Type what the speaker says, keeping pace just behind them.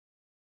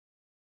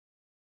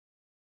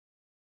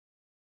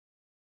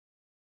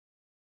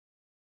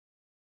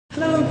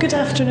Hello, good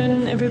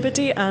afternoon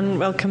everybody, and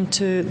welcome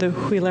to the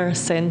Wheeler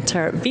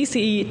Centre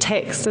VCE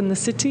Text in the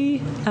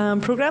City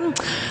programme.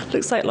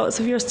 Looks like lots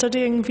of you are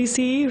studying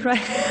VCE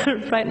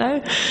right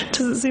now.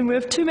 Doesn't seem we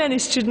have too many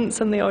students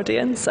in the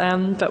audience,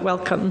 but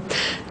welcome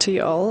to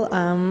you all.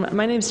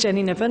 My name is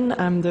Jenny Niven.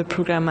 I'm the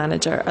programme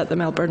manager at the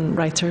Melbourne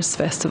Writers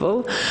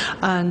Festival,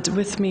 and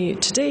with me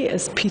today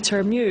is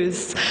Peter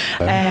Mews,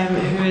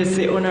 who is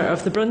the owner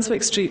of the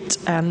Brunswick Street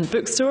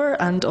bookstore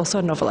and also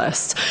a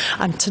novelist.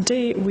 And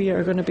today we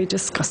are going to be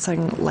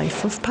discussing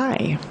Life of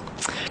Pi.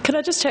 Can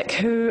I just check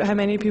how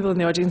many people in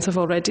the audience have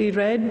already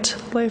read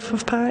Life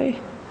of Pi?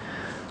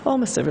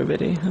 Almost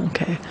everybody.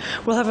 Okay.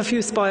 We'll have a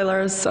few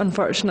spoilers,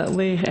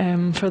 unfortunately,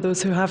 for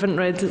those who haven't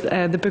read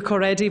the book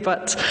already,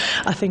 but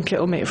I think it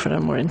will make for a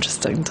more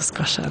interesting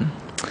discussion.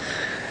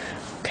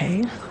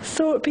 Okay.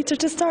 So, Peter,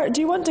 to start, do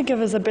you want to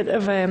give us a bit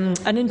of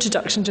an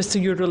introduction just to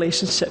your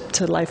relationship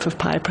to Life of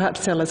Pi?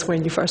 Perhaps tell us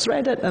when you first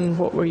read it and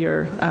what were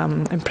your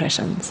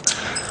impressions?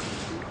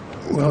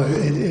 Well,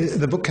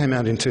 the book came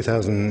out in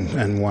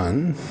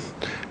 2001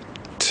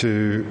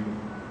 to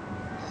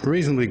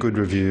reasonably good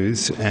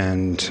reviews,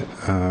 and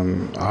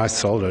I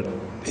sold it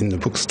in the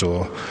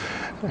bookstore,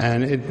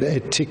 and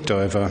it ticked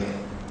over.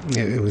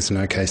 It was an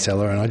okay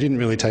seller, and I didn't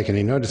really take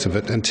any notice of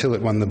it until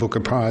it won the Booker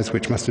Prize,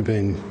 which must have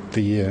been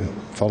the year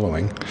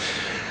following.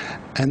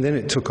 And then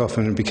it took off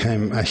and it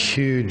became a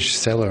huge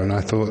seller, and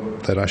I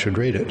thought that I should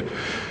read it.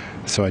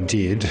 So I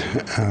did.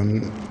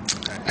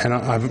 And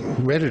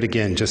I've read it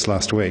again just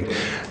last week,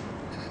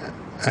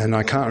 and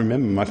I can't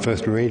remember my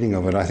first reading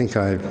of it. I think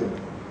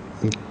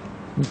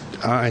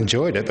I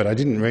enjoyed it, but I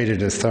didn't read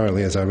it as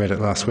thoroughly as I read it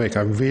last week.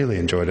 I really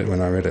enjoyed it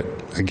when I read it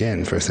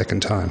again for a second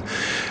time.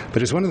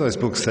 But it's one of those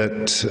books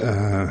that,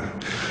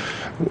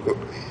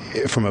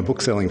 from a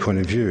bookselling point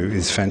of view,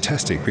 is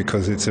fantastic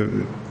because it's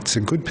a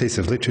good piece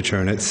of literature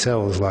and it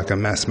sells like a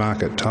mass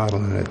market title,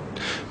 and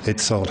it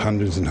sold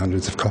hundreds and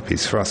hundreds of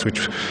copies for us,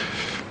 which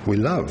we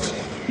love.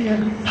 Yeah.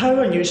 How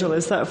unusual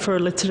is that for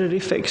literary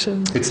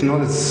fiction? It's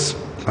not as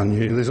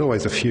unusual. There's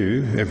always a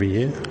few every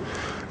year.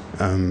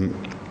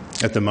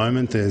 At the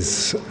moment,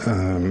 there's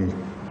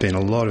been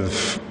a lot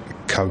of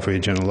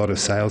coverage and a lot of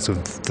sales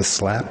of The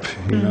Slap,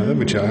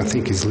 which I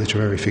think is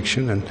literary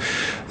fiction, and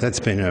that's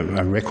been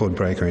a record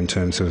breaker in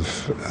terms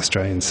of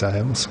Australian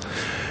sales.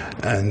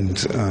 And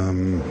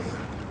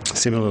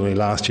similarly,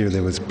 last year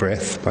there was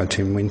Breath by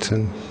Tim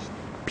Winton,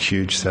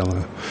 huge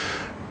seller.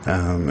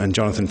 And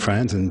Jonathan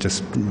Franzen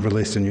just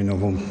released a new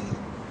novel,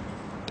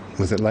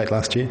 was it late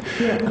last year?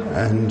 Yeah.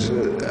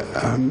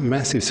 And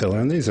massive seller,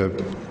 and these are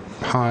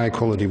high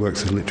quality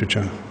works of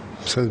literature.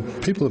 So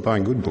people are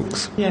buying good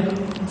books. Yeah,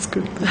 that's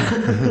good.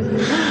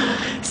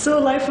 So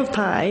Life of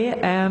Pi,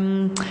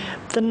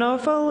 the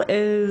novel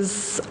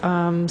is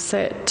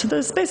set to,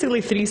 there's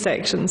basically three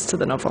sections to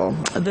the novel.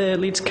 The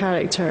lead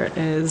character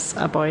is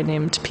a boy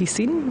named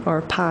Piscine,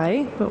 or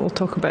Pi, but we'll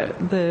talk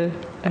about the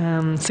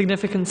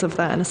significance of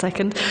that in a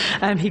second.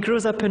 He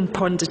grows up in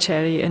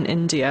Pondicherry in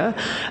India,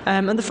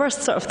 and the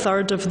first sort of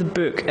third of the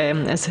book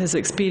is his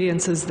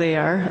experiences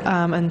there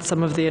and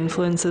some of the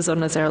influences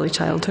on his early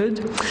childhood.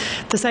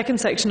 The second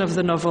section of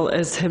the novel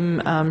is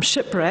him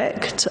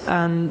shipwrecked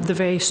and the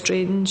very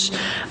strange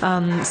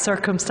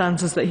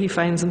circumstances that he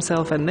finds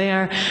himself in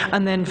there.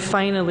 And then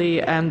finally,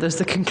 there's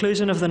the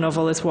conclusion of the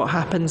novel is what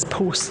happens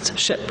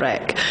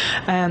post-shipwreck.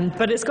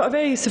 But it's got a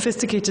very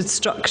sophisticated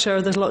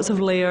structure. There's lots of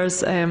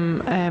layers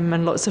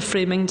and lots of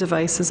framing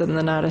devices in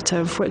the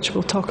narrative, which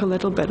we'll talk a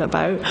little bit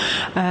about.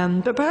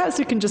 But perhaps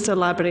you can just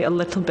elaborate a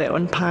little bit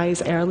on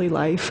Pi's early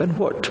life and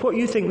what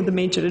you think the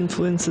major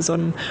influences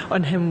on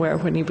him were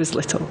when he was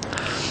little.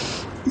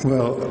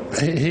 Well,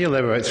 he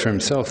elaborates for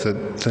himself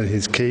that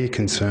his key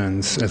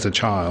concerns as a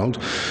child,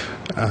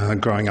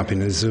 growing up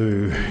in a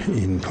zoo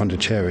in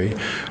Pondicherry,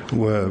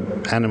 were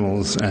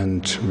animals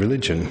and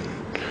religion.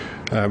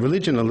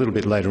 Religion a little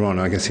bit later on.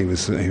 I guess he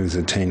was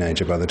a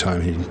teenager by the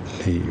time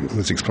he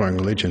was exploring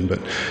religion, but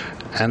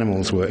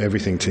animals were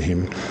everything to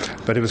him.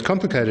 But it was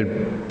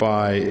complicated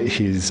by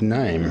his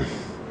name.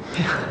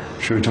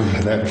 Should we talk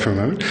about that for a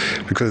moment?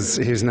 Because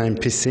his name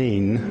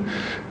Piscine,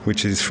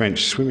 which is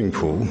French swimming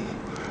pool,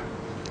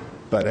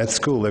 but at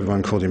school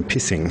everyone called him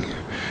Pissing,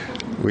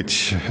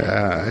 which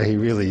he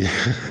really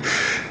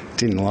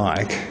didn't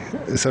like.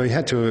 So he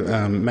had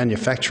to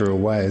manufacture a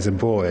way as a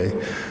boy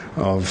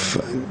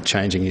of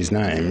changing his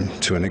name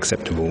to an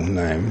acceptable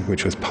name,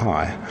 which was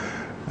Pi.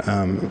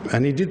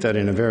 And he did that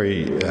in a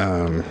very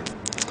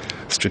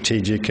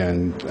strategic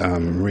and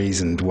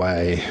reasoned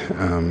way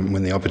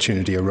when the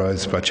opportunity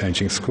arose by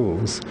changing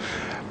schools.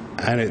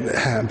 And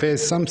it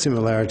bears some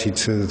similarity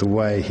to the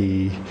way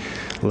he,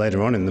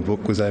 later on in the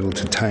book, was able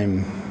to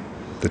tame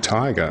the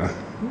tiger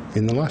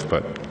in the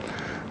lifeboat,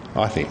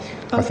 I think.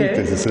 Okay. I think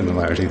there's a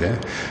similarity there,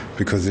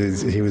 because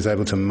he was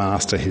able to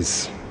master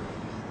his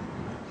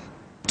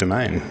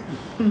domain.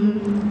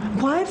 Mm-hmm.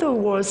 Why, though,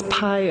 was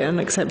Pi an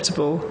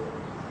acceptable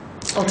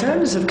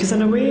alternative, because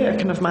in a way a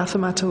kind of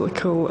mathematical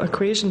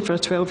equation for a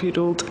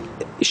 12-year-old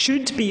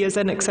should be as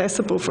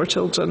inaccessible for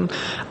children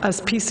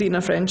as PC in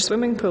a French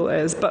swimming pool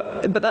is,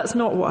 but that's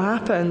not what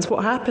happens.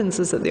 What happens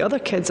is that the other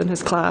kids in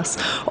his class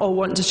all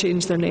want to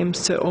change their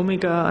names to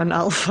Omega and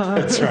Alpha.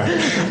 That's right.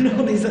 And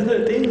all these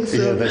other things. So.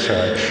 Yeah, that's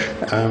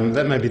right.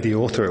 That may be the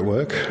author at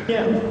work.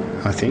 Yeah.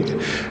 I think.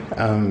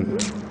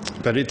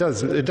 But it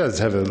does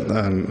have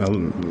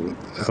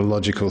a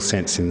logical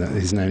sense in that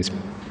his name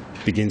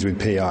begins with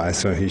PI,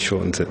 so he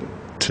shortens it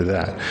to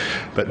that.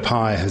 But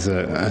pi has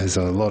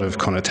a lot of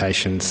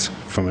connotations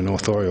from an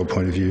authorial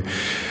point of view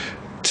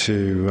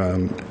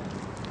to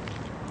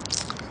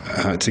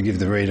give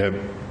the reader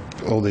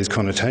all these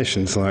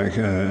connotations, like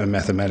a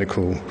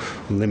mathematical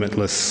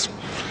limitless.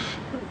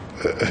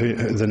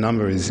 The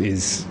number is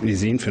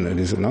infinite,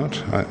 is it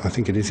not? I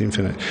think it is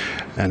infinite,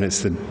 and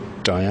it's the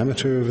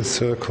diameter of a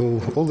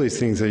circle. All these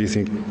things that you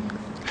think.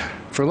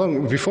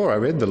 Before I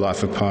read The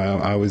Life of Pi,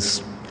 I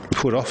was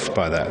put off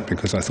by that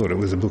because I thought it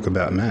was a book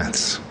about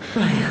maths.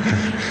 Right.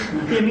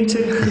 Yeah, me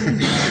too.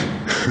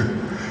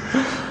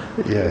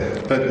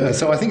 Yeah, but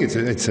so I think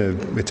it's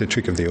a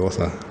trick of the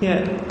author.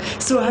 Yeah.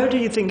 So how do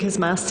you think his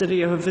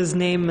mastery of his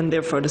name and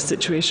therefore the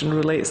situation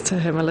relates to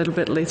him a little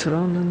bit later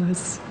on in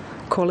his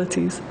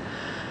qualities?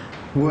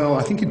 Well,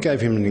 I think it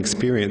gave him an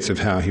experience of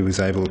how he was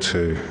able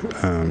to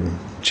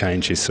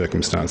change his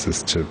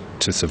circumstances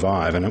to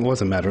survive, and it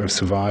was a matter of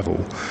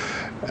survival.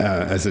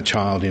 As a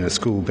child in a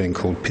school, being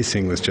called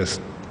pissing was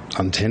just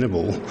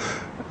untenable,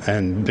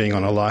 and being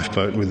on a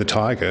lifeboat with a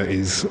tiger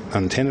is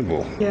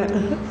untenable. Yeah.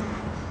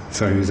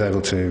 So he was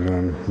able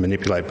to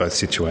manipulate both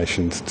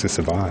situations to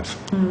survive.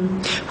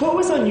 What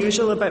was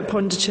unusual about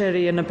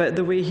Pondicherry and about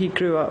the way he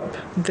grew up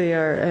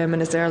there in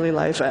his early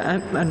life?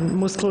 And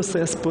most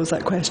closely, I suppose,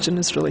 that question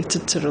is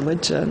related to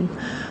religion.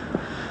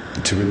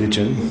 To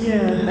religion?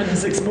 Yeah, and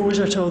his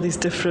exposure to all these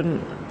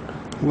different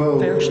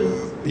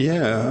versions.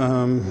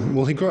 Yeah.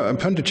 Well, he grew up...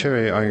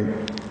 Pondicherry,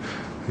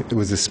 it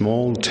was a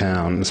small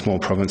town, a small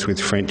province with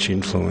French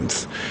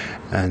influence,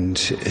 and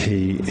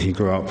he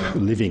grew up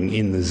living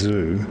in the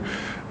zoo.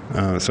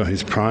 So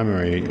his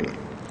primary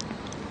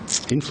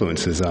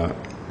influences are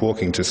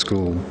walking to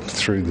school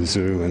through the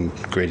zoo and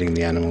greeting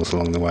the animals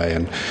along the way,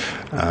 and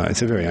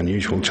it's a very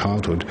unusual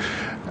childhood.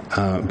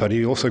 But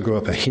he also grew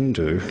up a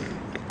Hindu,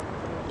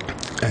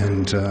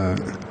 and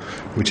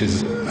which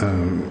is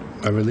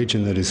a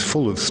religion that is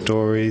full of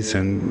stories,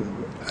 and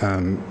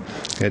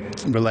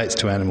it relates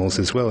to animals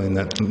as well, in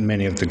that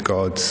many of the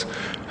gods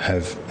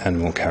have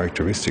animal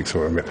characteristics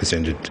or are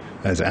represented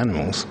as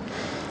animals.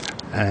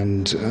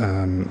 And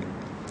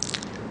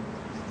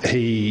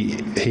he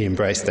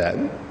embraced that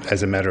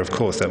as a matter of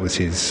course. That was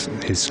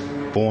his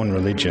born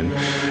religion.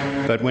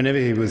 But whenever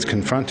he was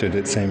confronted,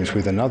 it seems,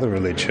 with another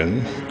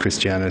religion,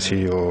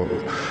 Christianity or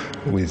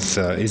with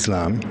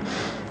Islam,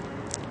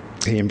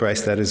 he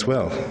embraced that as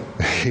well.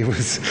 He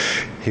was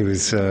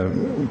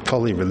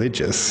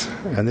poly-religious,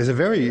 and there's a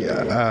very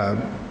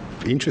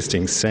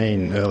interesting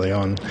scene early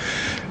on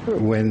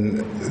when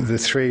the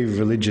three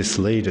religious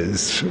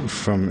leaders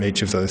from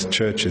each of those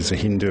churches, a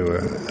Hindu,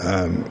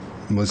 a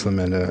Muslim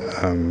and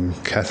a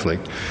Catholic,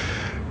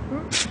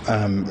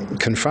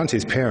 confront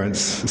his parents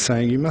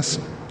saying, "You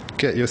must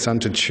get your son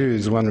to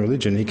choose one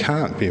religion. He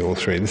can't be all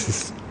three.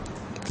 This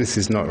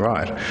is not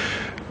right."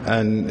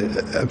 And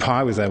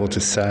Pi was able to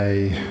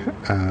say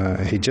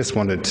he just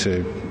wanted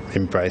to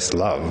embrace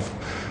love.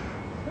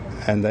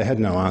 And they had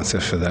no answer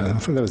for that. I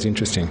thought that was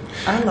interesting.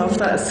 I love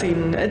that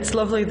scene. It's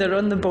lovely. They're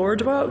on the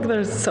boardwalk.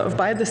 They're sort of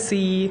by the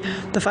sea.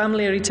 The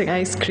family are eating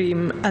ice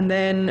cream. And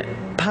then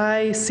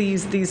Pi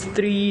sees these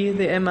three,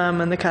 the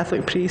imam and the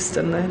Catholic priest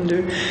and the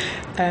Hindu,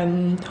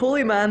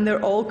 holy man,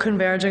 they're all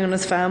converging on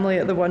his family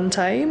at the one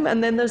time.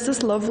 And then there's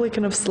this lovely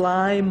kind of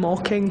sly,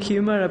 mocking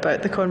humour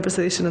about the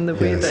conversation and the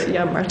way that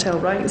Yann Martel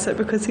writes it,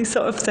 because he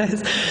sort of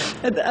says,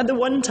 at the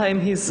one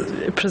time he's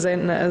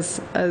presenting it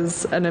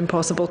as an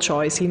impossible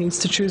choice. He needs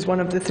to choose one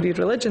of the three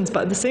religions,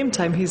 but at the same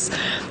time he's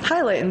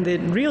highlighting the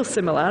real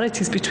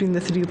similarities between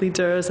the three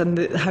leaders and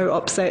how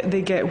upset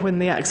they get when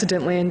they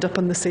accidentally end up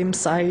on the same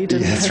side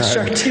and how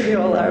shirty they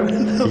all are.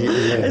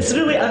 It's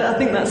really, I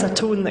think that's a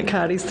tone that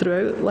carries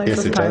throughout Life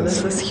of Pi.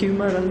 There's this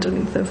humour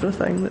underneath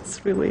everything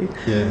that's really,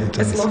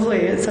 it's lovely.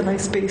 It's a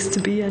nice space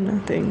to be in, I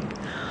think.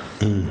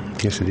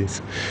 Yes, it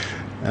is.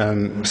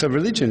 So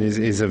religion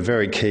is a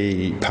very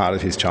key part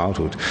of his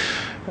childhood,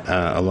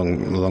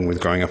 along with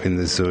growing up in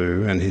the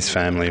zoo and his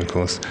family, of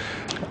course.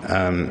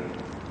 And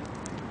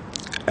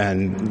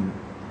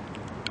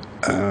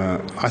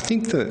I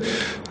think that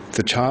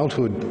the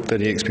childhood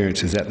that he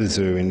experiences at the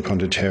zoo in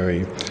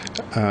Pondicherry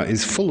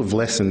is full of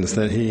lessons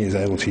that he is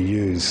able to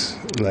use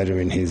later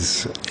in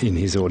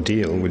his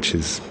ordeal, which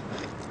is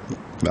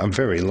a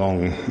very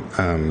long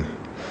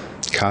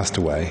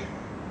castaway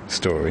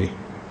story.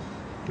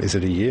 Is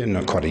it a year?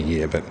 Not quite a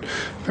year, but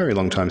a very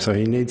long time. So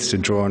he needs to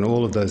draw on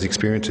all of those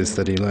experiences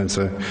that he learned.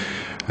 So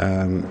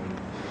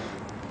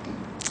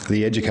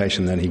the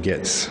education that he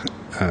gets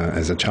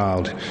as a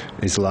child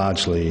is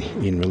largely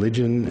in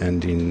religion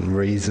and in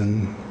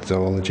reason,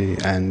 zoology,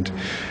 and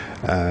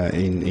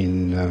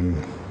in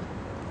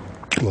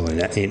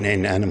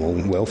animal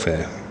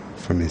welfare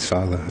from his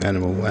father,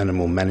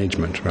 animal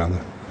management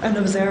rather. And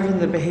observing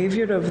the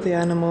behaviour of the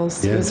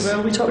animals as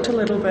well. We talked a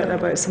little bit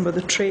about some of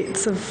the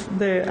traits of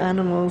the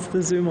animals, the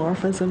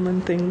zoomorphism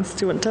and things.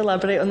 Do you want to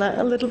elaborate on that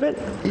a little bit?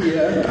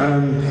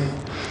 Yeah.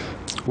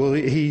 Well,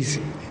 he's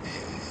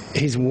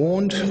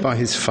warned by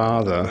his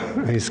father.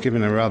 He's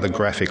given a rather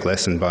graphic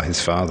lesson by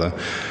his father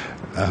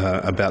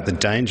about the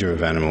danger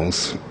of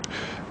animals.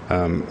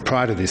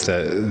 Prior to this,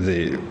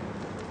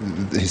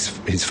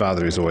 his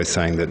father is always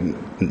saying that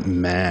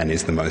man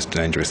is the most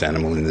dangerous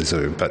animal in the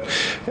zoo, but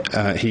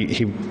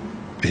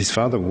his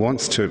father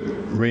wants to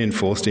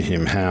reinforce to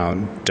him how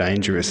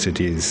dangerous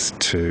it is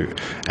to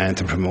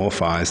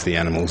anthropomorphise the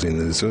animals in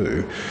the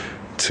zoo,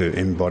 to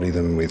embody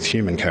them with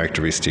human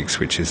characteristics,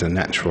 which is a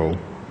natural,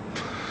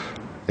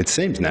 it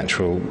seems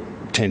natural,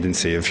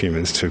 tendency of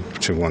humans to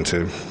want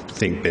to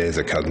think bears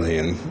are cuddly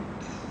and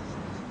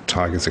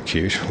tigers are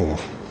cute, or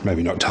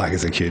maybe not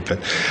tigers are cute, but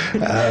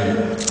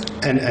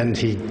and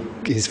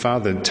his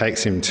father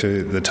takes him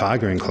to the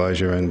tiger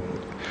enclosure,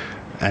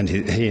 and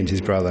he and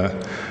his brother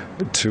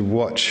to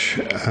watch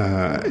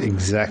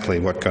exactly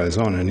what goes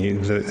on. And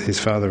his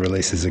father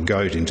releases a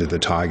goat into the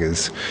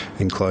tiger's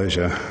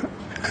enclosure,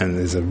 and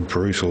there's a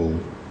brutal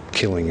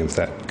killing of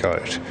that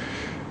goat.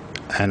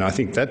 And I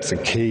think that's a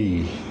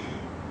key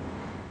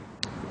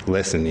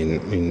lesson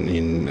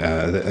in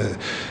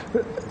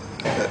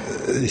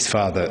his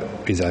father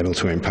is able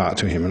to impart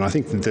to him. And I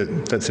think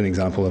that's an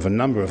example of a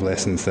number of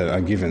lessons that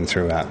are given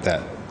throughout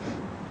that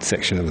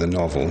section of the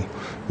novel,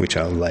 which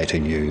are later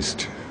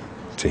used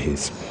to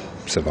his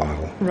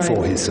survival,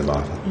 for his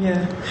survival.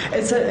 Yeah,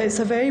 it's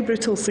a very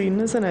brutal scene,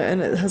 isn't it?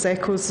 And it has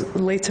echoes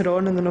later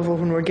on in the novel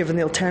when we're given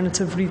the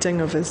alternative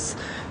reading of his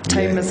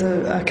time as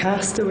a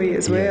castaway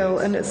as well,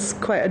 and it's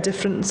quite a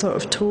different sort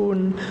of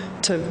tone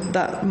to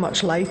that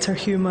much lighter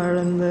humour,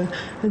 and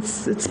it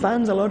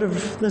spans a lot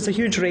of. There's a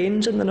huge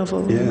range in the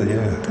novel. In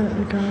that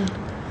regard.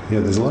 Yeah,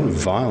 there's a lot of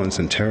violence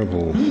and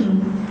terrible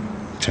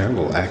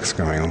acts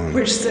going on,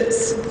 which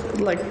sits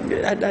like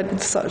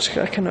at such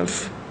a kind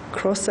of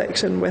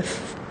cross-section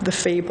with the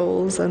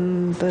fables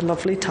and the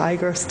lovely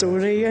tiger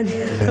story, and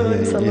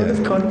it's a lot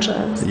of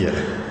contrast.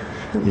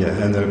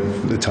 And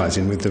it ties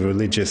in with the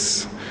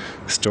religious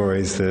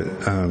stories that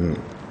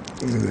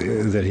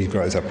he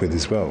grows up with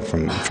as well,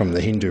 from the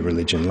Hindu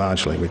religion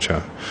largely, which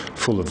are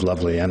full of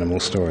lovely animal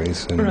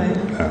stories, and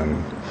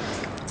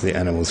the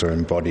animals are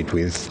embodied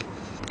with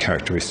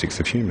characteristics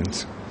of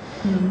humans,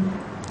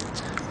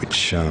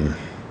 which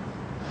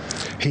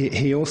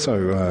he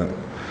also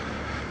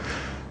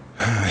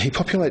he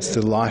populates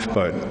the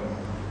lifeboat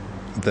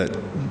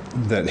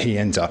that he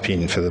ends up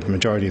in. For the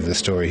majority of the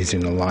story, he's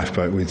in a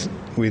lifeboat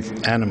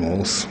with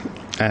animals,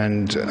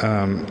 and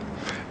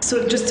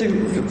so just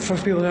for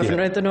people who haven't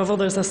read the novel,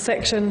 there's a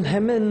section,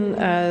 him and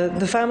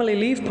the family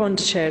leave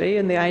Pondicherry,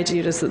 and the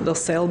idea is that they'll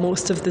sell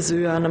most of the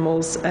zoo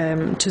animals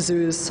to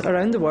zoos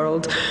around the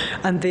world,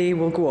 and they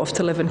will go off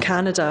to live in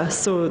Canada.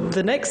 So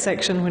the next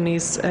section, when he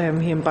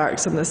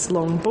embarks on this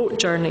long boat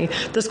journey,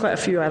 there's quite a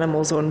few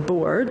animals on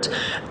board,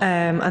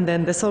 and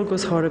then this all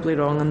goes horribly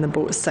wrong and the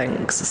boat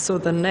sinks. So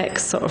the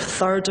next sort of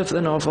third of the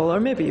novel, or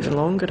maybe even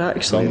longer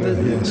actually,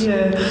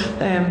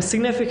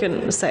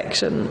 significant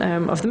section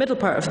of the middle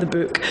part of the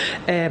book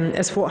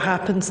is what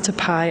happens to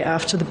Pi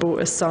after the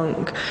boat is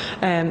sunk.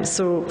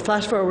 So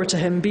flash forward to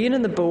him being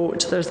in the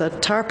boat. There's a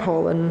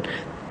tarpaulin,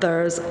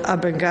 there's a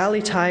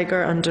Bengali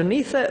tiger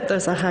underneath it,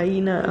 there's a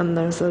hyena, and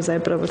there's a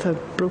zebra with a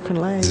broken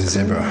leg. There's a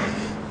zebra.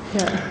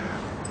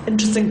 Yeah.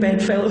 Interesting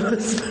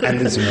bedfellows. And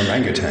there's an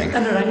orangutan.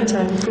 An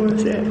orangutan, of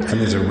course, yeah. And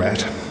there's a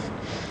rat.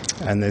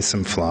 And there's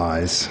some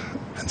flies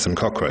and some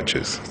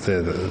cockroaches.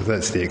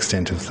 That's the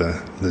extent of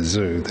the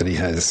zoo that he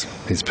has,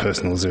 his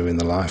personal zoo in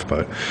the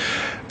lifeboat.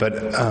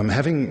 But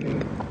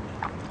having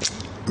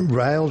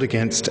railed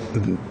against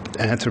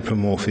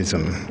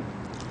anthropomorphism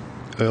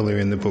earlier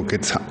in the book,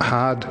 it's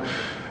hard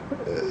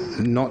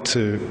not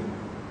to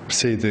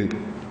see the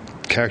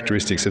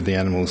characteristics of the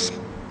animals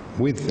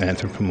with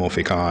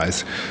anthropomorphic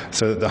eyes.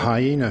 So that the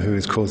hyena, who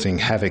is causing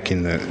havoc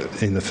in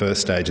the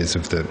first stages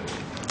of the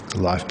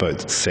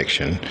lifeboat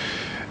section,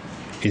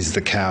 is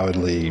the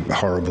cowardly,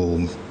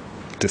 horrible,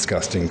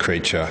 disgusting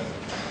creature.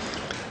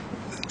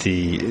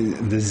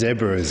 The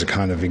zebra is a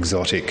kind of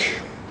exotic,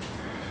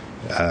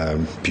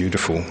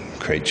 beautiful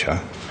creature,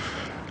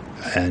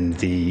 and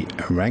the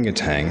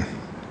orangutan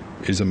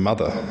is a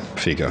mother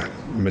figure,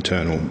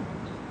 maternal,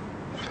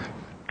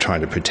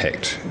 trying to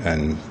protect,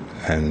 and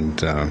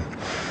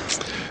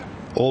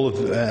all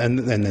of, and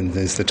then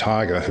there's the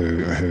tiger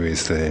who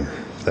is the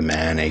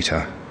man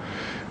eater,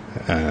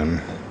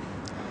 and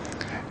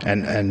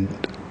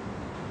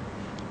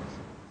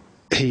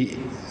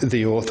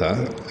the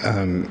author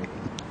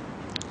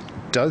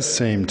does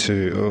seem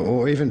to,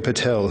 or even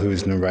Patel,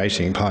 who's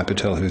narrating,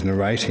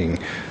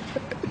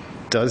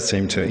 does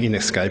seem to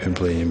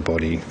inescapably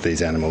embody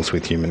these animals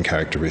with human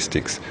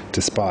characteristics,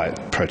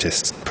 despite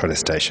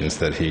protestations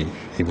that he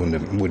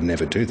would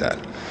never do that.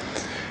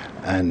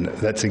 And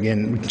that's,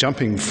 again,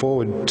 jumping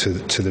forward to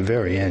the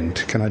very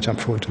end. Can I jump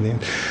forward to the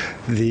end?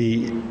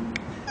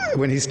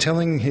 When he's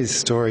telling his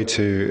story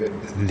to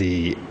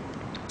the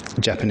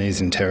Japanese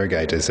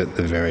interrogators at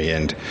the very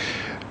end,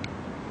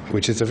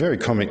 which is a very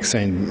comic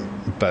scene,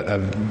 but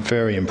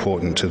very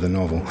important to the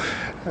novel.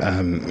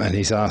 And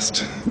he's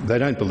asked, they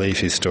don't believe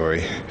his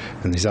story,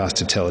 and he's asked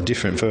to tell a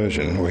different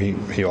version, or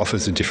he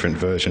offers a different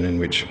version in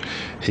which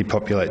he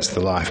populates the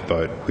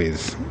lifeboat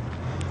with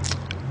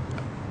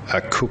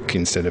a cook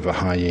instead of a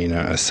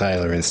hyena, a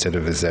sailor instead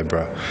of a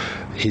zebra,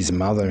 his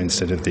mother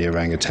instead of the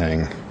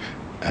orangutan,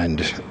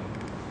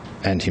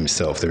 and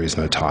himself. There is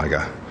no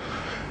tiger.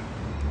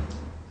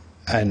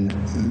 And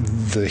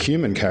the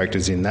human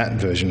characters in that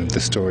version of the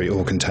story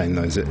all contain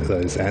those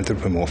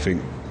anthropomorphic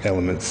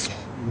elements.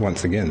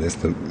 Once again, there's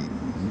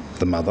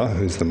the mother,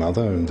 who's the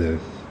mother, and the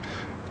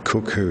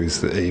cook, who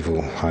is the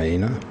evil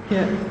hyena.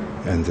 Yeah.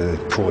 And the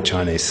poor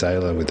Chinese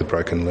sailor with the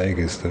broken leg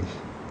is the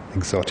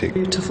exotic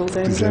beautiful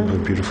zebra.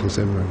 Beautiful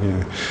zebra,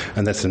 yeah.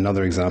 And that's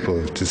another example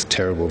of just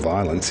terrible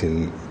violence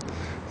in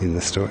the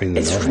story, in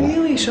the novel. It's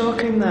really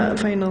shocking, that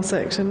final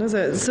section, is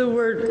it? So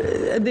we're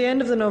at the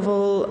end of the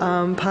novel.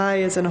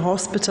 Pai is in a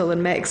hospital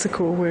in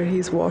Mexico where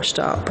he's washed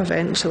up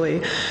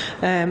eventually,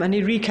 and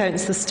he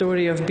recounts the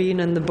story of being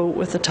in the boat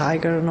with the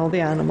tiger and all the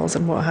animals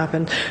and what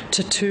happened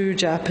to two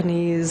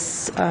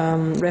Japanese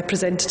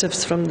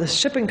representatives from the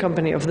shipping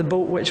company of the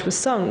boat which was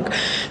sunk.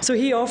 So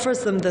he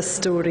offers them this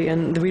story,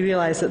 and we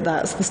realise that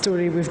that's the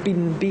story we've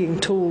been being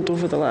told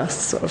over the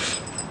last sort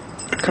of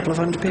couple of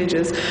hundred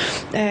pages,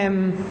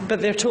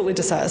 but they're totally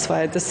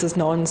dissatisfied. This is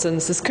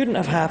nonsense. This couldn't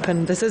have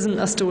happened. This isn't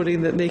a story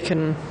that they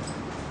can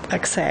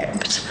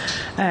accept.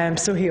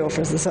 So he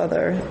offers this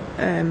other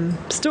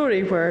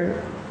story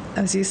where,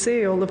 as you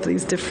say, all of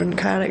these different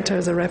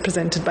characters are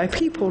represented by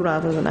people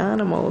rather than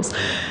animals.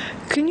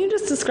 Can you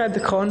just describe the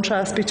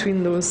contrast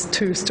between those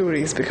two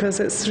stories? Because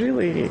it's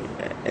really,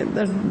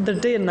 they're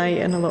day and night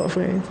in a lot of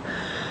ways.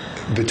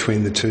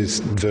 Between the two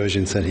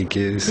versions that he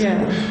gives?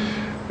 Yeah.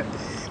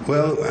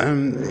 Well,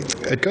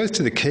 it goes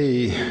to the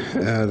key,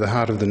 the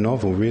heart of the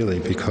novel, really,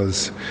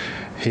 because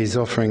he's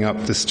offering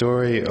up the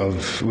story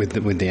of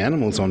with the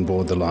animals on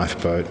board the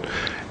lifeboat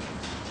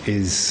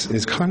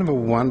is kind of a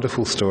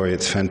wonderful story.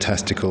 It's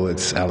fantastical,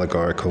 it's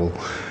allegorical,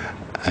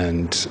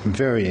 and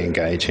very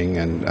engaging,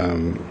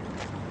 and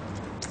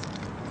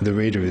the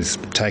reader is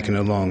taken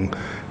along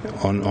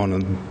on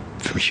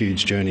a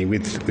huge journey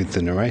with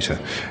the narrator.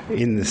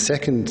 In the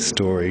second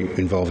story,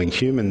 involving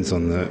humans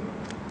on the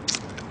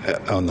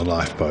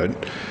lifeboat,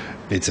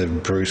 it's a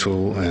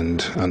brutal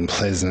and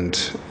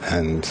unpleasant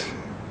and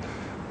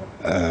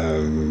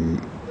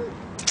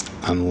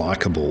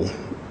unlikable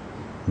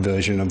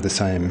version of the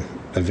same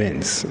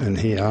events. And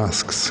he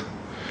asks,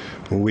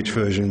 well, which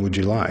version would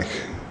you like?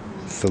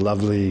 The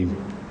lovely,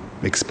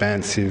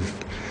 expansive,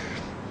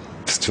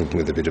 still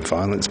with a bit of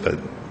violence, but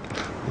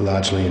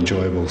largely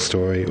enjoyable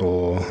story,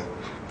 or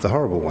the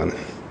horrible one?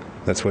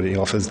 That's what he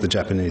offers the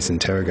Japanese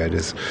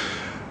interrogators.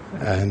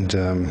 And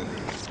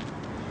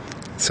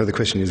so the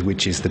question is,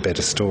 which is the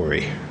better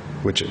story?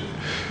 Which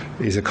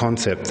is a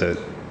concept that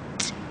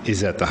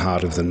is at the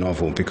heart of the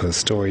novel, because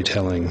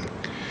storytelling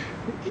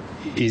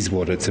is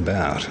what it's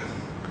about.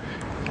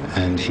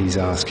 And he's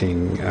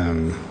asking,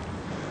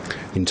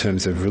 in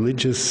terms of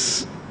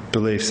religious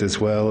beliefs as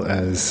well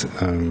as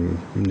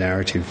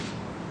narrative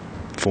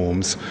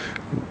forms,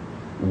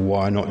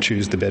 why not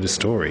choose the better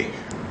story?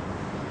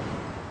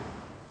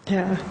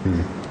 Yeah.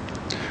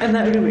 And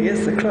that really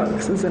is the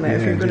crux, isn't it? Yeah,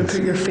 if you're going to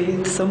put your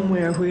faith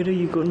somewhere, where are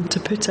you going to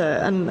put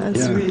it? And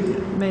as we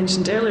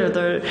mentioned earlier,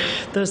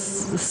 there's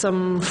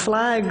some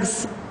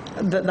flags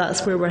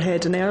that's where we're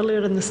heading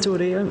earlier in the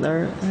story, aren't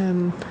there?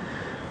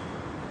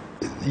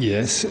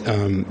 Yes.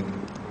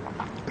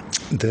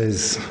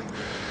 There's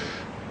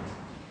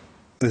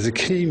a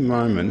key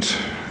moment.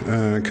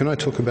 Can I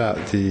talk about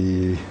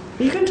the...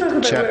 You can talk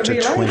about chapter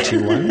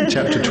 21,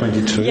 chapter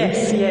 22?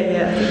 Yes,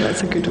 yeah. I think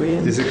that's a good way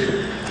in. There's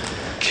a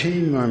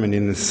key moment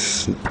in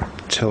this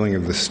telling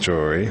of the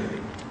story,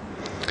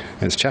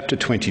 and it's chapter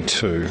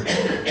 22,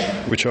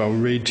 which I'll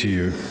read to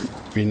you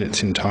in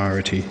its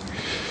entirety.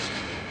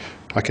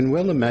 I can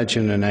well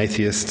imagine an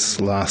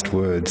atheist's last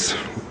words: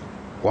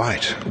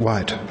 white,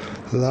 white,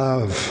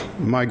 love,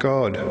 my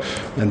God,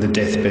 and the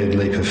deathbed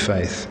leap of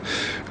faith.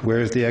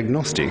 Whereas the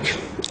agnostic,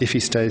 if he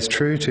stays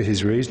true to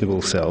his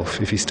reasonable self,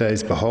 if he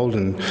stays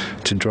beholden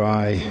to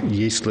dry,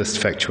 yeastless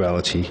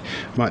factuality,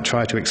 might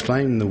try to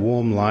explain the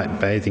warm light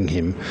bathing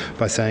him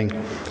by saying,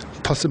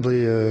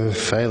 possibly a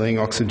failing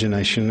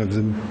oxygenation of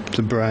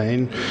the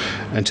brain,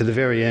 and to the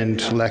very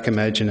end lack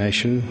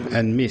imagination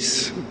and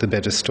miss the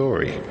better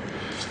story.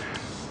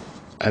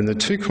 And the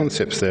two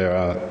concepts there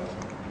are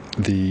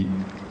the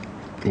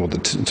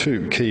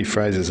two key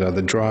phrases are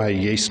the dry,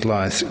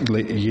 yeastless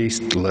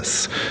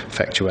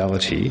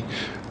factuality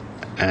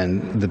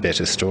and the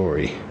better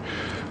story.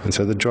 And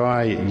so the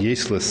dry,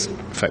 yeastless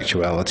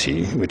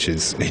factuality, which he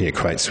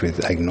equates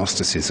with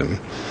agnosticism,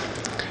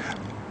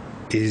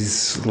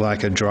 is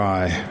like a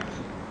dry,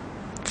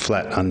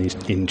 flat,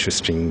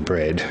 uninteresting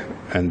bread,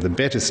 And the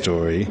better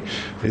story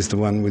is the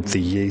one with the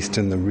yeast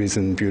and the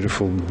risen,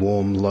 beautiful,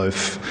 warm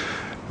loaf.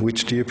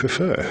 Which do you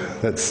prefer?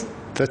 That's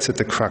at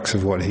the crux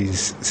of what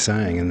he's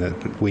saying, and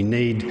that we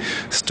need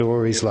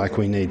stories like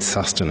we need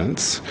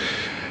sustenance,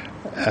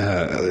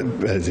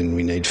 as in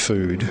we need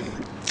food.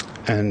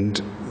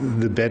 And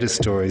the better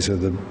stories are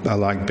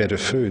like better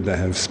food. They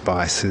have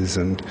spices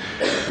and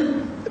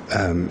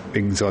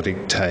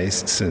exotic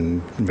tastes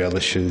and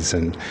relishes,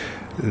 and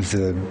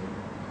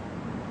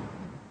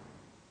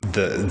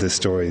the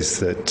stories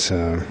that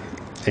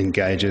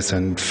engage us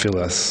and fulfill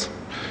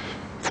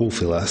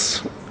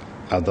us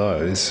are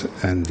those,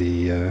 and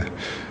the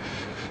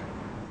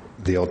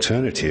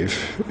alternative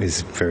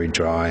is very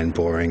dry and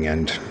boring,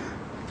 and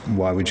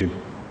why would you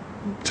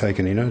take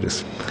any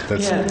notice?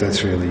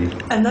 That's really...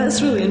 And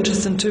that's really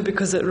interesting too,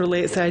 because it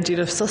relates the idea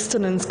of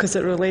sustenance, because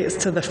it relates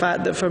to the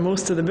fact that for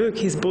most of the book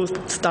he's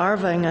both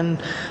starving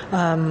and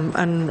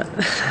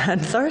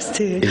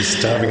thirsty. He's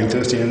starving and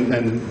thirsty,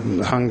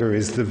 and hunger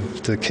is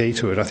the key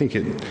to it. I think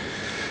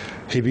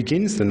he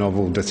begins the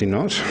novel, does he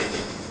not?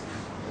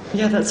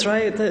 Yeah, that's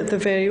right. The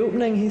very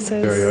opening, he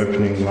says. The very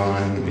opening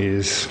line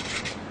is,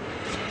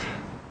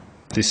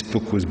 "This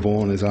book was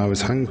born as I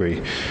was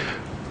hungry."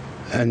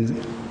 And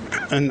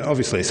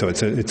obviously, so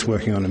it's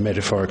working on a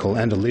metaphorical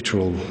and a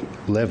literal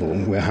level.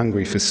 We're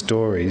hungry for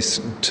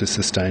stories to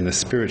sustain us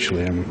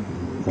spiritually, and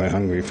we're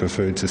hungry for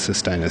food to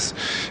sustain us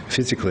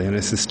physically. And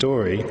it's a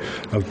story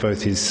of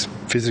both his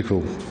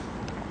physical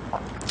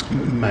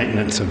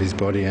maintenance of his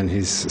body and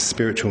his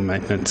spiritual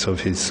maintenance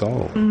of his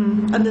soul.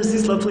 And there's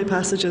these lovely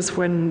passages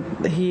when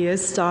he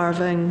is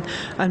starving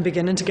and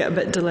beginning to get a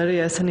bit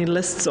delirious, and he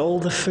lists all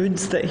the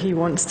foods that he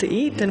wants to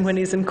eat, and when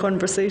he's in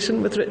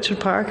conversation with Richard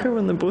Parker,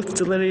 when they're both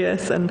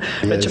delirious, and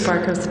Richard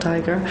Parker's the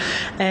tiger,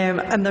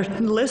 and they're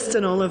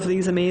listing all of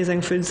these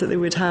amazing foods that they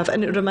would have.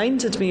 And it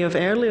reminded me of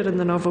earlier in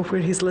the novel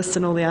where he's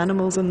listing all the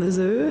animals in the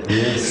zoo.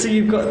 So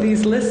you've got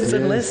these lists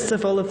and lists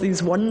of all of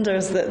these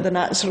wonders that the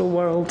natural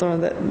world, or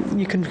that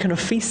you can kind of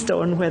feast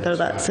on, whether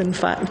that's in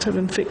fact or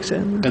in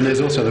fiction. And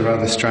there's also the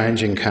rather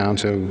strange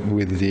encounter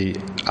with the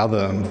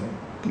other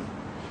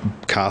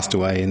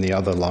castaway in the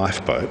other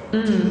lifeboat,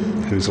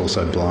 who's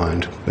also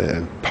blind.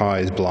 Pi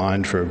is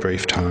blind for a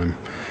brief time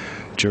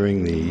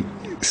during the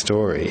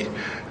story,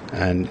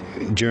 and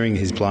during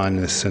his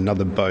blindness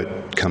another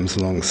boat comes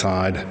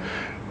alongside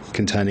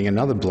containing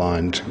another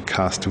blind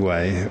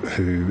castaway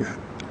who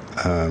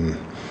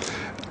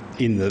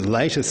in the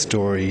later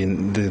story,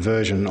 in the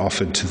version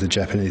offered to the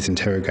Japanese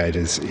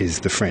interrogators, is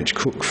the French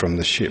cook from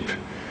the ship.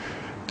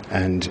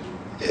 And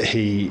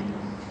he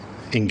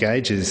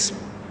engages,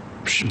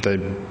 they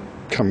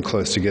come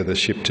close together,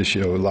 ship to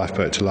ship, or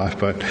lifeboat to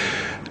lifeboat,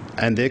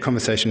 and their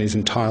conversation is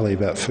entirely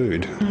about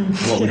food.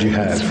 What would you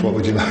have? What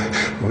would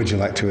you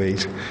like to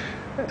eat?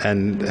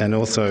 And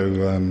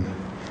also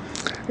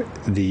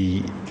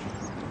the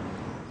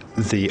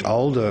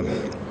older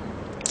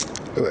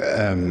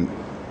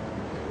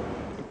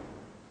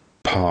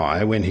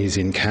Pi, when he's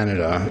in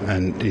Canada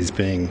and is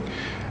being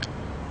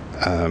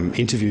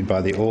interviewed by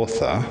the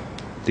author,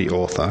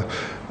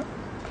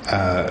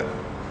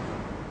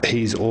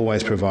 he's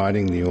always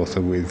providing the author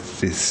with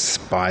this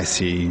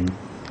spicy,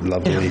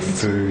 lovely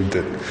food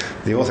that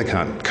the author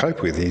can't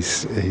cope with.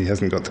 He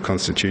hasn't got the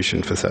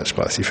constitution for such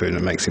spicy food, and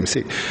it makes him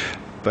sick.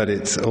 But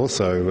it's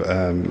also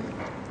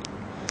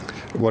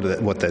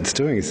what that's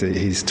doing is that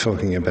he's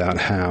talking about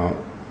how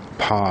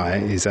Pi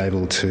is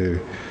able to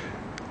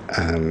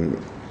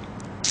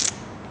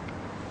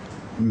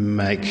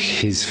make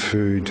his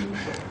food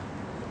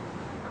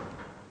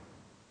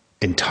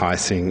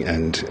enticing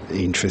and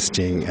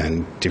interesting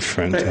and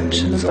different and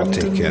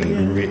exotic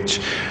and rich,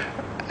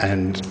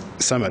 and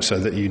so much so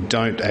that you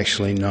don't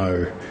actually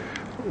know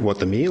what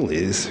the meal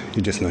is,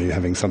 you just know you're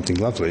having something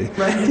lovely,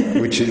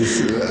 which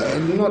is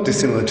not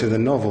dissimilar to the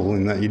novel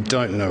in that you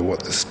don't know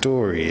what the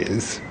story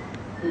is,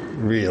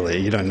 really,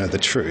 you don't know the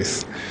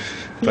truth,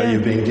 but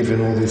you're being given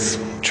all these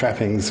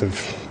trappings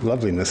of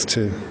loveliness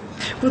too.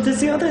 Well, there's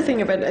the other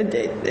thing about it.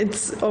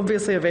 It's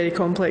obviously a very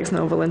complex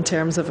novel in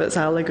terms of its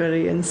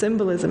allegory and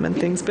symbolism and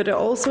things, but it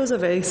also has a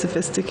very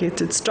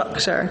sophisticated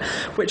structure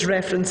which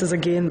references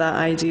again that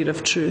idea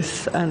of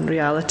truth and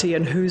reality,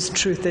 and whose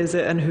truth is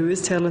it, and who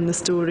is telling the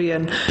story,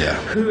 and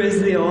who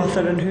is the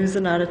author, and who's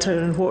the narrator,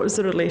 and what is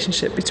the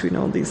relationship between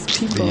all these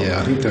people. Yeah,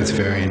 I think that's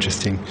very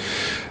interesting.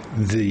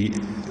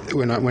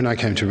 When I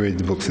came to read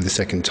the book for the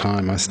second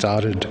time, I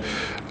started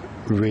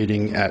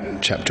reading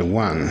at chapter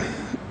 1,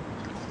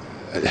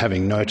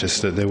 having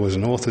noticed that there was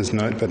an author's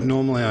note, but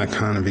normally I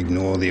kind of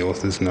ignore the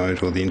author's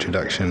note or the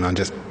introduction. I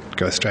just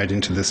go straight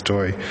into the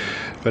story.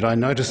 But I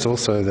noticed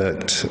also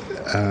that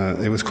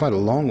it was quite a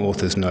long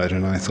author's note,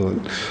 and I thought,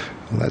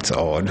 well, that's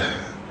odd.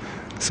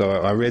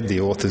 So I read the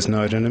author's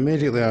note, and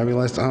immediately I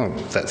realised,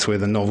 that's where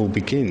the novel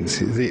begins.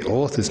 The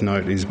author's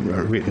note is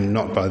written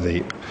not by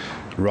the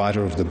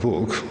writer of the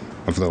book,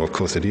 although of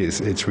course it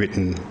is. It's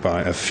written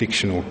by a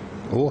fictional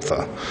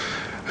author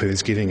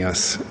who's giving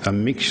us a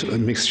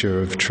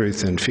mixture of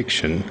truth and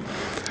fiction,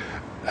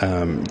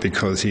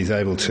 because he's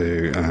able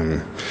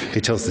to.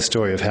 He tells the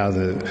story of how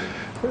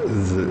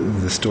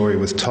the story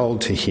was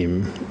told to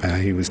him.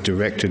 He was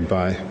directed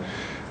by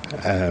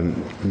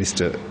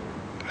Mr.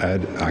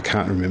 I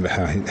can't remember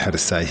how to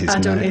say his name. I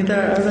don't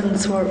either.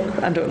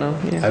 I don't know.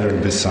 Yeah. Adar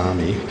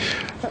Basami,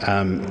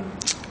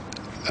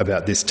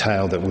 about this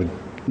tale that would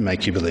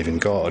make you believe in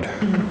God,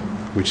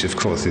 which of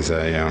course is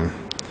a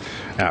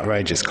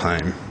outrageous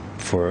claim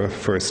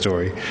for a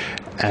story,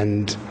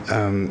 and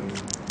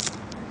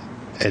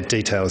it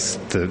details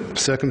the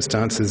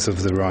circumstances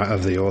of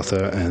the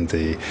author and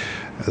the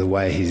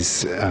way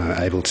he's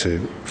able to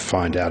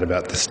find out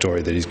about the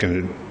story that he's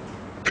going to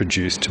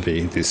produce to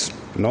be this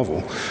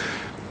novel.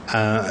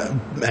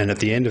 And at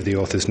the end of the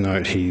author's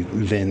note, he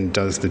then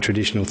does the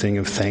traditional thing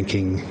of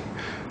thanking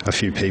a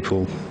few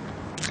people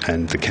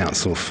and the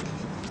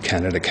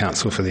Canada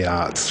Council for the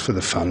Arts for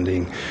the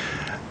funding,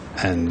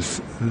 and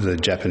the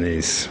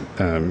Japanese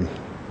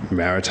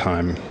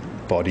maritime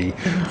body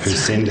who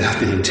send out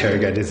the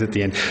interrogators at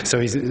the end.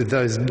 So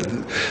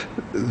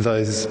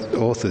those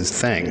authors'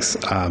 thanks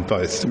are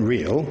both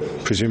real,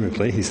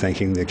 presumably. He's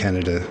thanking the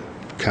Canada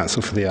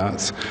Council for the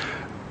Arts,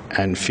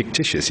 and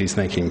fictitious. He's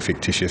thanking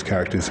fictitious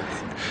characters.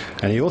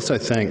 And he also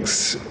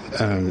thanks,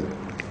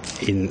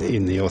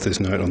 in the author's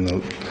note on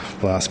the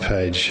last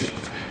page,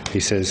 he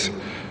says,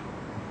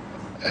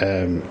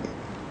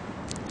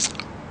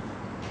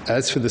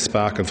 as for the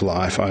spark of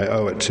life, I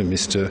owe it to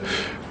Mr.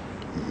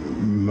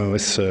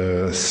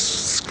 Moser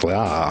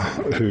Sklar,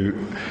 who,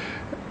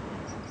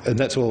 and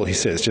that's all he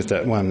says, just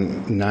that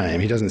one name.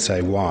 He doesn't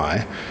say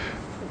why,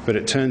 but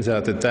it turns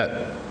out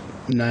that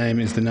name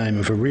is the name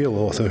of a real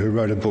author who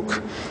wrote a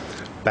book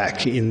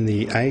back in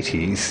the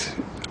 80s,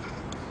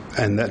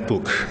 and that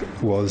book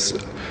was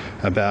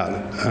about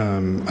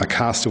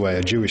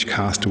a Jewish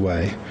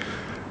castaway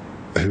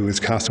who was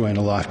cast away in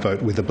a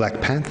lifeboat with a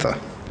Black Panther.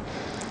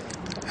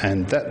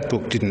 And that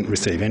book didn't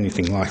receive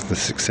anything like the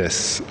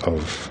success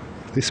of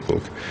this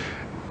book,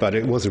 but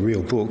it was a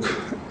real book,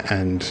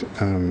 and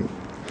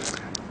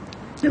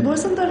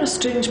wasn't there a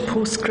strange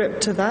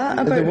postscript to that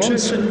about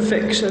truth and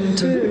fiction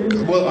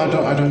too? Well,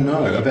 I don't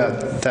know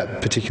about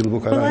that particular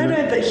book. I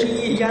read that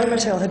Yann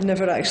Martel had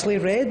never actually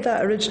read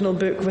that original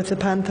book with the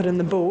panther in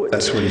the boat.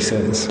 That's what he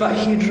says. But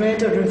he'd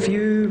read a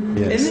review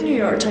in the New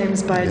York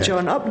Times by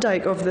John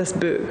Updike of this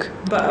book.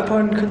 But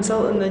upon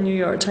consulting the New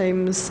York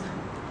Times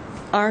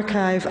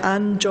archive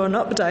and John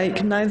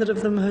Updike, neither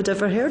of them had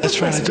ever heard of this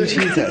book. That's right, I did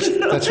hear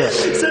that. That's right.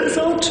 So it's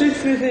all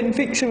truth within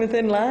fiction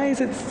within lies.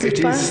 It's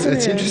fascinating.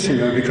 It's interesting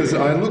though, because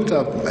I looked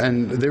up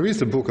and there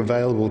is a book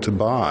available to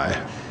buy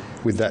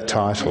with that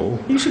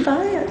title. You should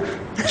buy it.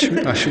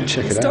 I should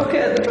check it out. Stock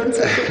it at the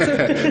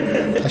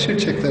Brunswick. I should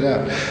check that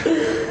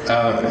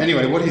out.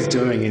 Anyway, what he's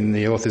doing in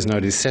the author's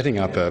note is setting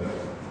up a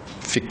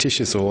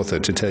fictitious author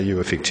to tell you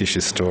a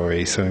fictitious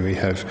story. So we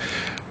have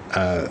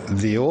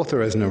the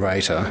author as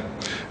narrator,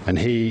 and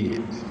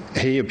he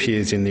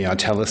appears in the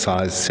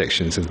italicised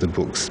sections of the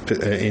books.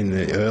 In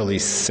the early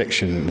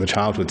section, the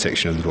childhood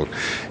section of the book,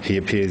 he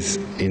appears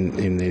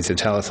in these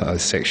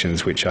italicised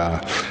sections, which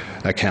are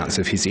accounts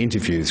of his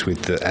interviews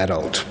with the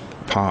adult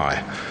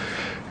Pi.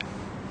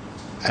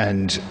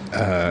 And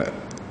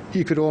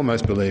you could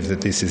almost believe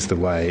that this is the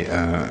way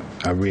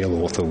a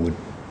real author would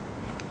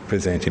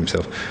present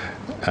himself.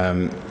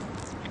 And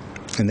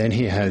then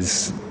he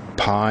has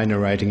Pi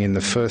narrating in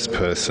the first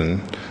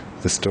person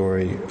the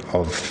story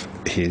of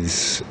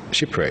his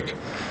shipwreck.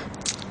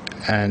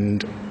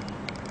 And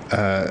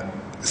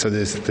so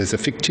there's a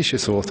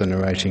fictitious author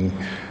narrating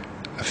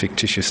a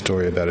fictitious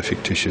story about a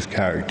fictitious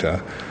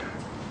character.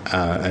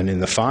 And in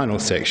the final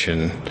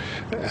section,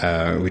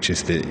 which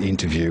is the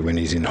interview when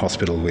he's in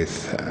hospital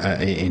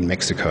in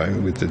Mexico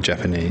with the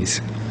Japanese,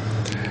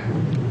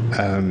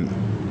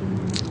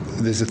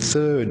 there's a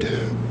third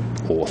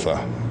author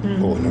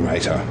or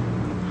narrator.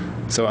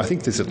 So I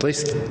think there's at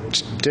least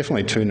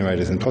definitely two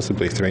narrators and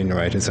possibly three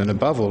narrators. And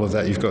above all of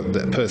that, you've got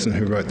that person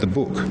who wrote the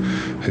book,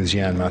 who's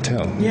Yann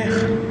Martel. Yeah.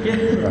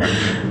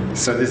 Right.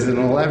 So there's an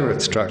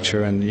elaborate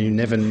structure, and you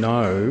never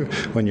know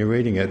when you're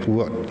reading it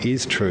what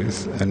is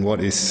truth and what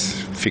is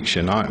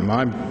fiction.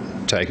 My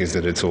take is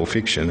that it's all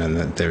fiction and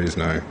that there is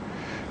no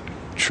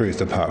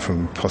truth apart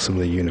from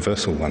possibly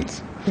universal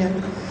ones. Yeah,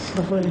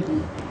 lovely.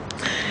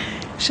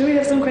 Shall we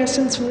have some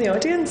questions from the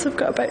audience? I've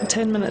got about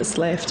 10 minutes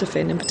left if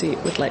anybody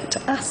would like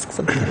to ask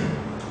something.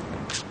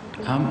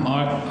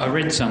 I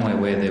read somewhere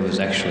where there was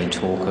actually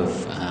talk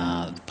of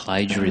the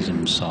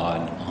plagiarism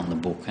side on the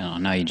book, and I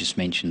know you just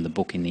mentioned the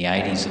book in the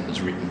 80s that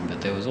was written,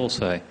 but there was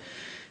also,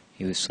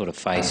 he was sort of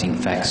facing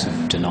facts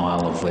of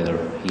denial of whether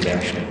he'd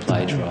actually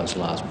plagiarised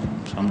the last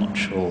book, so I'm not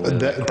sure.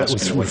 That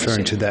was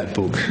referring to that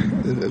book,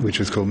 which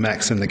was called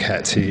Max and the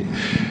Cats.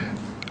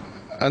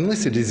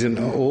 Unless it is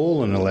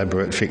all an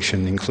elaborate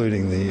fiction,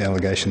 including the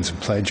allegations of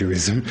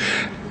plagiarism,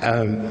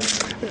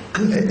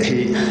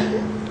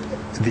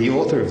 the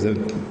author of the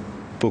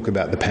book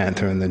about the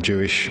panther and the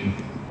Jewish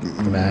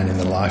man in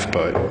the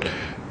lifeboat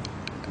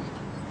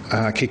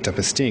kicked up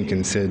a stink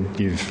and said,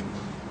 "You've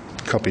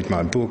copied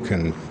my book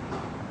and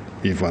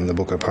you've won the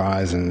Booker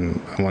Prize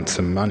and I want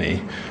some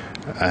money.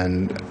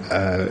 And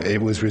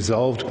it was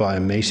resolved by a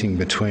meeting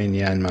between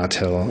Yann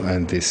Martel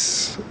and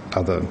this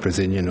other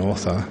Brazilian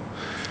author.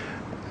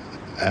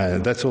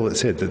 That's all it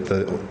said, that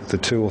the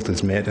two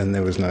authors met and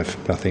there was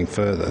nothing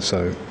further.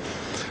 So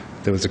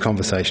there was a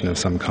conversation of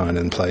some kind,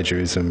 and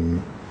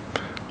plagiarism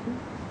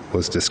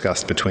was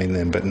discussed between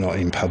them, but not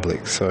in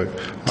public. So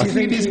I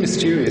think it is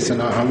mysterious,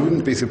 and I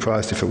wouldn't be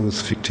surprised if it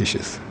was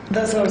fictitious.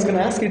 That's what I was going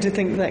to ask you. Do you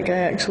think that guy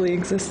actually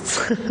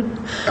exists?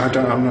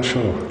 I'm not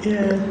sure.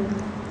 Yeah.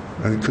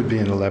 It could be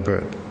an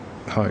elaborate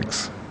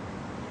hoax.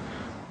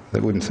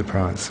 That wouldn't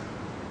surprise.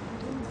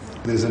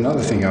 There's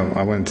another thing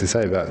I wanted to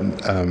say about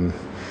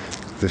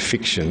the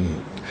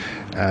fiction.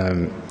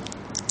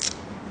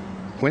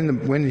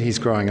 When he's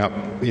growing up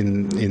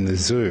in the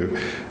zoo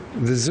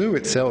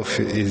itself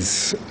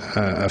is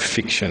a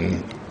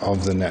fiction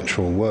of the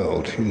natural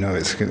world. You know,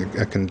 it's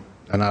an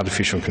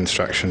artificial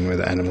construction where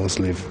the animals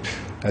live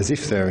as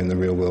if they're in the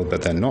real world,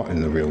 but they're not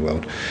in the real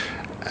world.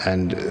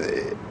 And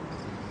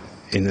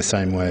in the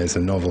same way as a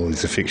novel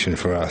is a fiction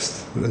for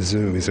us, the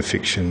zoo is a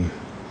fiction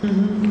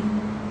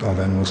of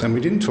animals. And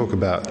we didn't talk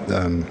about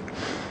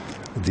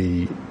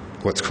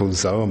what's called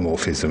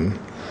zoomorphism,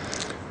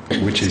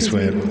 which is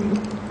where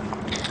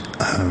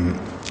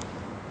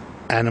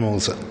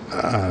animals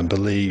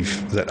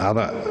believe that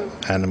other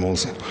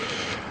animals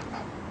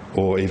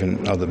or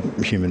even other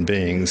human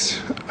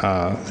beings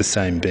are the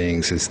same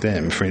beings as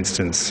them. For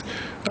instance,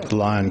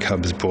 lion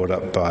cubs brought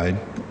up by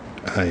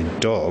a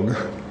dog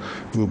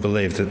will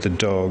believe that the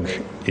dog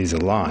is a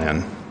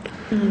lion,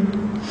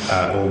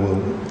 or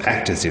will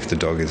act as if the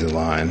dog is a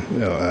lion,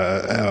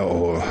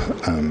 or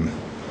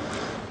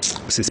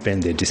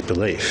suspend their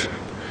disbelief,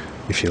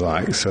 if you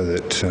like, so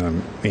that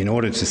in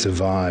order to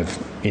survive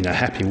in a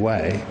happy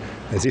way,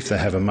 as if they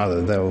have a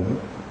mother, they'll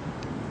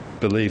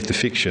believe the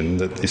fiction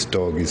that this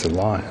dog is a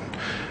lion.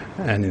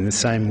 And in the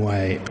same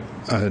way,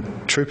 a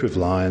troop of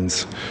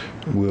lions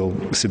will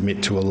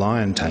submit to a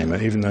lion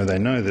tamer, even though they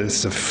know that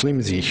it's a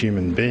flimsy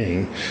human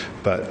being,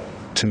 but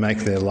to make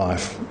their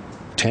life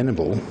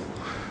tenable,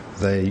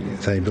 they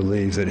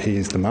believe that he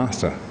is the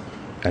master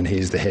and he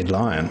is the head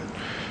lion.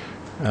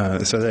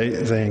 So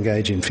they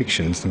engage in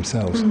fictions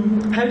themselves.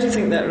 How do you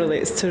think that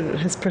relates to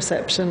his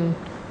perception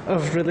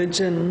of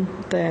religion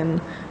then,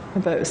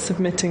 about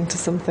submitting to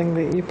something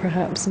that you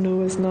perhaps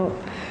know is not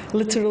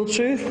literal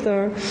truth?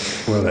 Or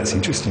well, that's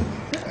interesting.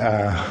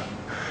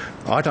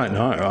 I don't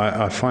know.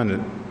 I find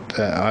it.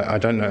 I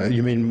don't know.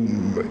 You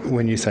mean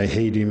when you say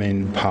he? Do you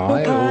mean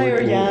Pi? Pi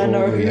or Yann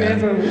or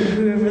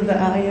whoever the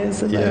I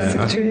is in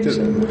that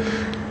situation?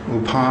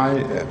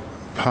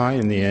 Pi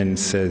in the end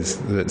says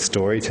that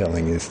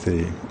storytelling is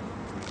the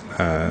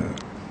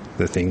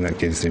thing that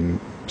gives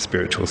him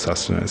spiritual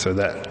sustenance. So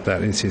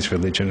that is his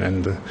religion,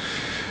 and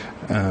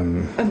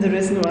there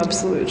is no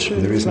absolute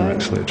truth. There is no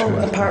absolute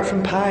truth. Apart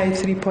from pi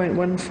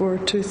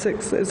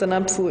 3.1426 is an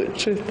absolute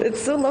truth. It's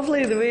so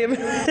lovely the way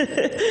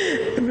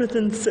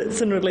everything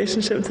sits in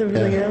relationship to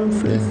everything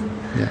else. It's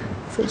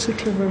such a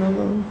clever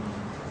novel.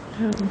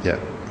 Yeah.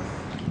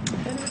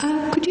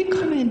 Could you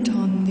comment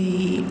on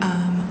the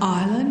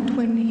island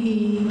when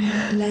he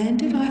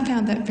landed? I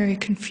found that very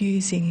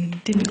confusing.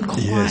 Didn't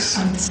quite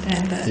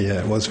understand that. Yeah,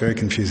 it was very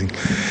confusing.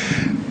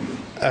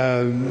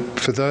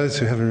 For those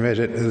who haven't read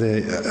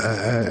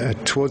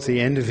it, towards the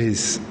end of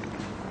his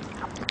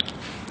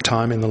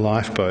time in the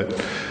lifeboat,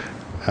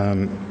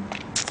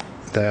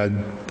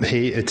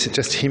 it's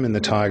just him and the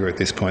tiger at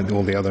this point.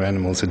 All the other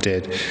animals are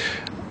dead.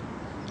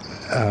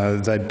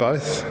 They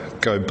both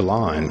go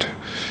blind.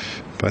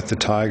 Both the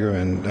tiger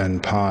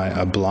and Pi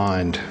are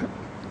blind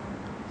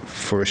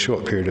for a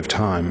short period of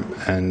time,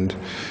 and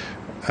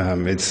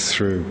it's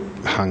through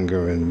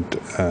hunger and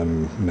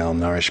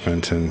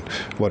malnourishment and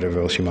whatever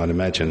else you might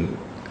imagine,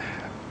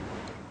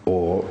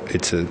 or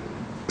it's a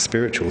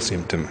spiritual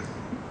symptom,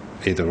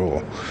 either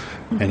or.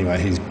 Anyway,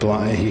 he's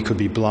blind. He could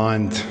be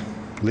blind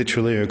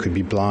literally, or it could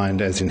be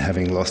blind as in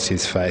having lost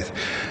his faith.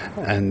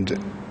 And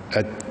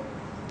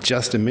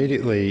just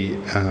immediately,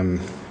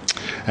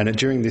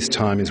 during this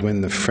time is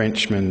when the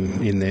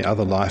Frenchman in the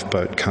other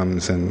lifeboat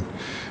comes and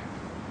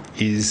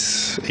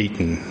is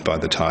eaten by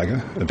the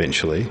tiger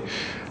eventually.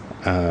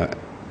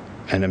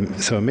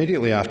 So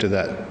immediately after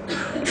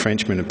that,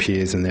 Frenchman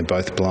appears and they're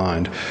both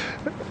blind.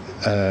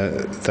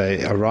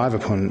 They arrive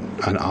upon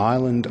an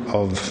island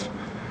of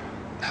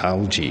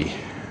algae,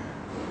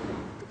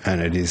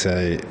 and it is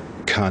a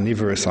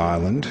carnivorous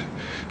island,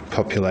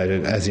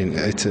 populated as in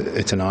it's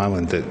an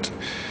island that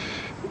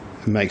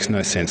makes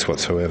no sense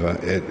whatsoever.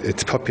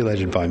 It's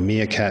populated by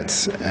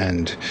meerkats,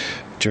 and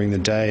during the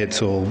day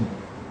it's all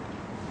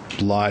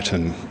light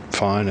and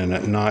fine, and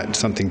at night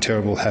something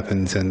terrible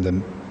happens and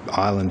the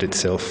island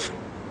itself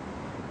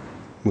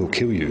will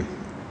kill you.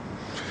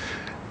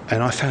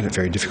 And I found it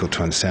very difficult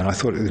to understand. I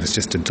thought it was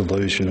just a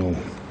delusional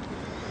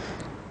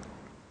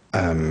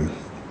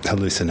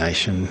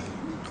hallucination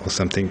or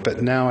something,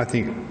 but now I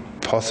think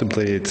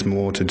possibly it's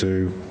more to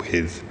do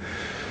with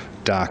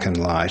dark and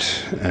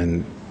light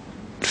and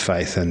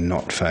faith and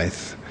not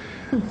faith.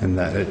 and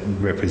that it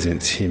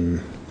represents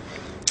him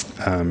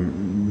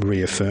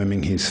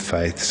reaffirming his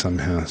faith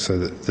somehow. So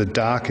that the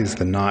dark is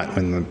the night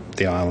when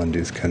the island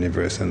is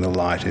carnivorous, and the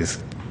light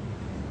is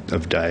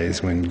of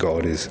days when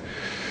God is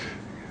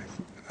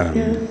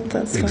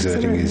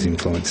exerting his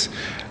influence.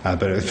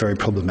 But it's very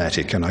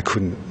problematic, and I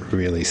couldn't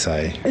really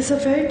say. It's a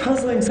very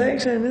puzzling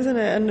section, isn't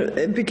it?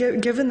 And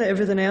given that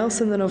everything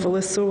else in the novel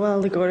is so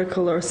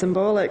allegorical or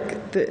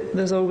symbolic, that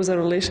there's always a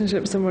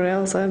relationship somewhere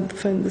else, I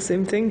found the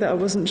same thing, that I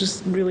wasn't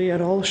just really at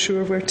all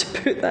sure where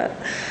to put that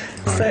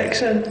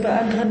section. But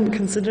I hadn't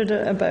considered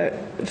it about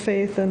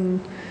faith and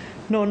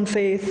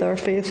non-faith, or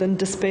faith and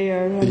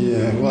despair.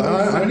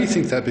 I only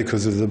think that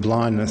because of the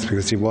blindness,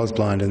 because he was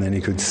blind and then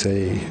he could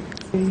see.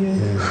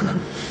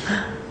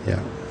 Yeah.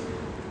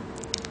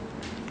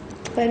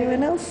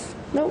 Anyone else?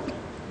 No?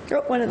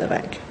 Oh, one at the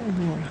back.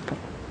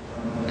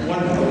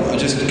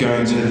 Just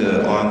going to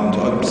the island,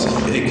 I was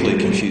equally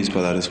confused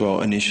by that as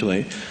well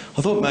initially.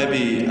 I thought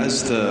maybe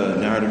as the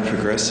narrative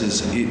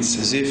progresses, it's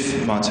as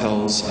if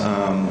Martel's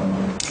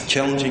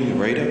challenging the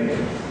reader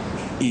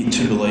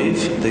to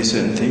believe these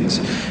certain things,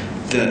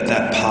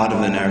 that part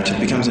of the narrative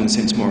becomes in a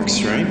sense more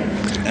extreme,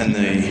 and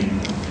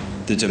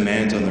the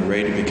demands on the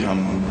reader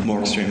become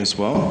more extreme as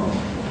well.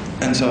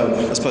 And so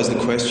I suppose the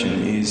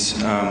question is,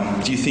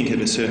 do you think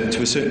to a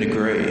certain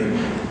degree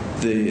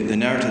the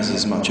narrative is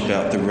as much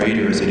about the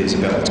reader as it is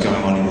about what's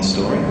going on in the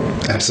story?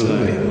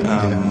 Absolutely.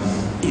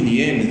 So, in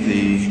the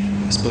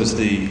end, I suppose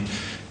the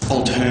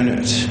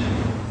alternate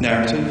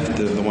narrative,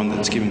 the one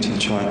that's given to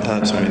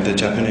the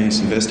Japanese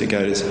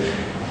investigators,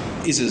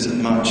 is as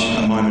much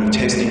a moment of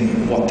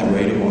testing what the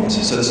reader wants.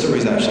 So the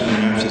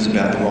narrative is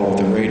about the role of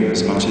the reader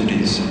as much as it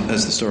is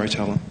as the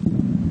storyteller.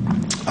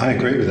 I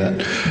agree with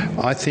that.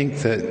 I think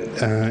that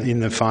in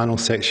the final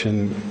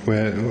section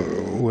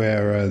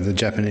where the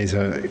Japanese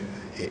are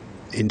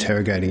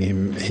interrogating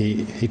him,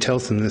 he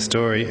tells them the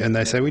story and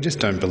they say, we just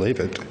don't believe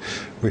it.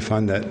 We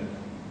find that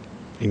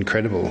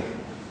incredible,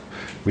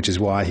 which is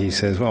why he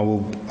says,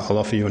 well, I'll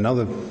offer you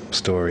another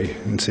story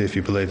and see if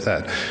you believe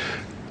that,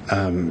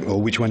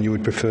 or which one you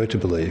would prefer to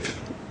believe.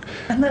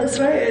 And that's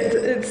right.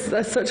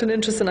 It's such an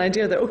interesting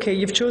idea that, okay,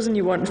 you've chosen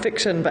you want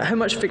fiction, but how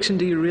much fiction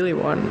do you really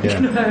want?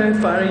 Yeah. How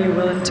far are you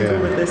willing to go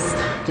with this?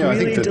 I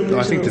think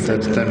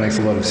that makes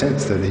a lot of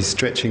sense, that he's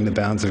stretching the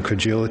bounds of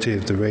credulity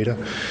of the reader.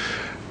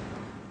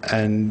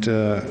 And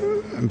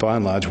by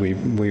and large, we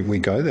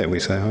go there. We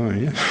say, oh,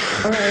 yeah.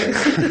 All right.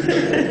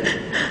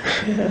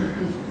 Yeah,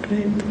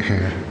 great.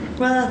 Yeah.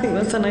 Well, I think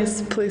that's a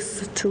nice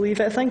place to leave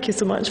it. Thank you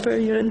so much for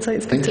your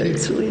insights, Peter.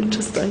 It's really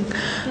interesting.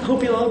 I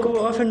hope you'll all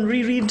go off and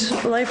reread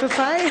Life of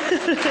Pi.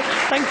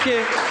 Thank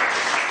you.